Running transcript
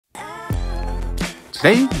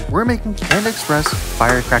Today, we're making Panda Express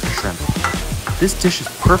Firecracker shrimp. This dish is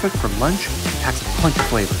perfect for lunch and packs a punch of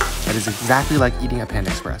flavor that is exactly like eating at Panda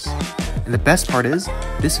Express. And the best part is,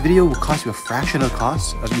 this video will cost you a fraction of the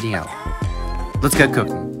cost of eating out. Let's get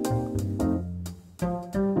cooking.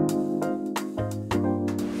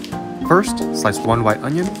 First, slice 1 white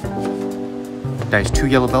onion, dice 2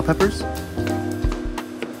 yellow bell peppers,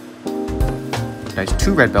 dice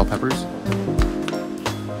 2 red bell peppers.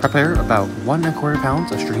 Prepare about 1 1/4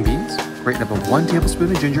 pounds of string beans, grate about 1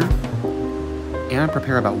 tablespoon of ginger, and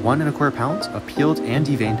prepare about 1 1/4 pounds of peeled and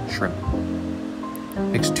deveined shrimp.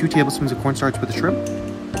 Mix 2 tablespoons of cornstarch with the shrimp,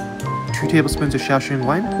 2 tablespoons of Shaoxing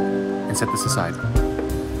wine, and set this aside.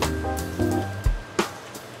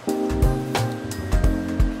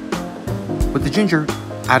 With the ginger,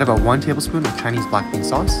 add about 1 tablespoon of Chinese black bean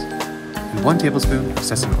sauce and 1 tablespoon of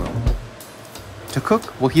sesame oil. To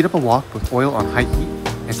cook, we'll heat up a wok with oil on high heat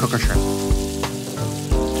and cook our shrimp.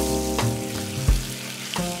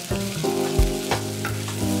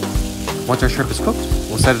 Once our shrimp is cooked,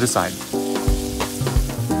 we'll set it aside.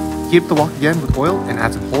 Heat up the wok again with oil and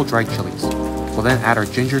add some whole dried chilies. We'll then add our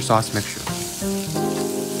ginger sauce mixture.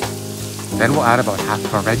 Then we'll add about half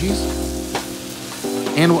of our veggies,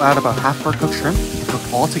 and we'll add about half of our cooked shrimp and cook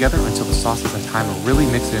all together until the sauce has had time to really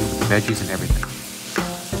mix in with the veggies and everything.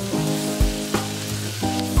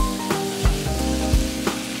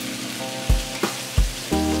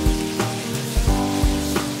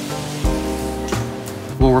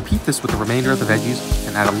 We'll repeat this with the remainder of the veggies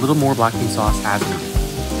and add a little more black bean sauce as needed.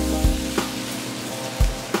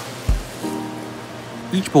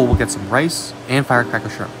 Each bowl will get some rice and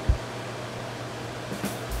firecracker shrimp.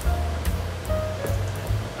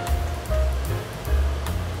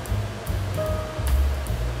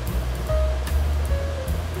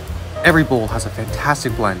 Every bowl has a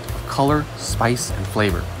fantastic blend of color, spice, and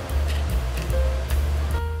flavor.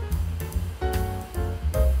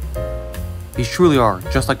 These truly are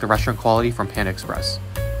just like the restaurant quality from Panda Express.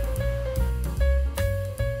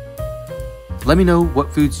 Let me know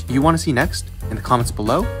what foods you want to see next in the comments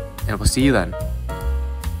below, and we'll see you then.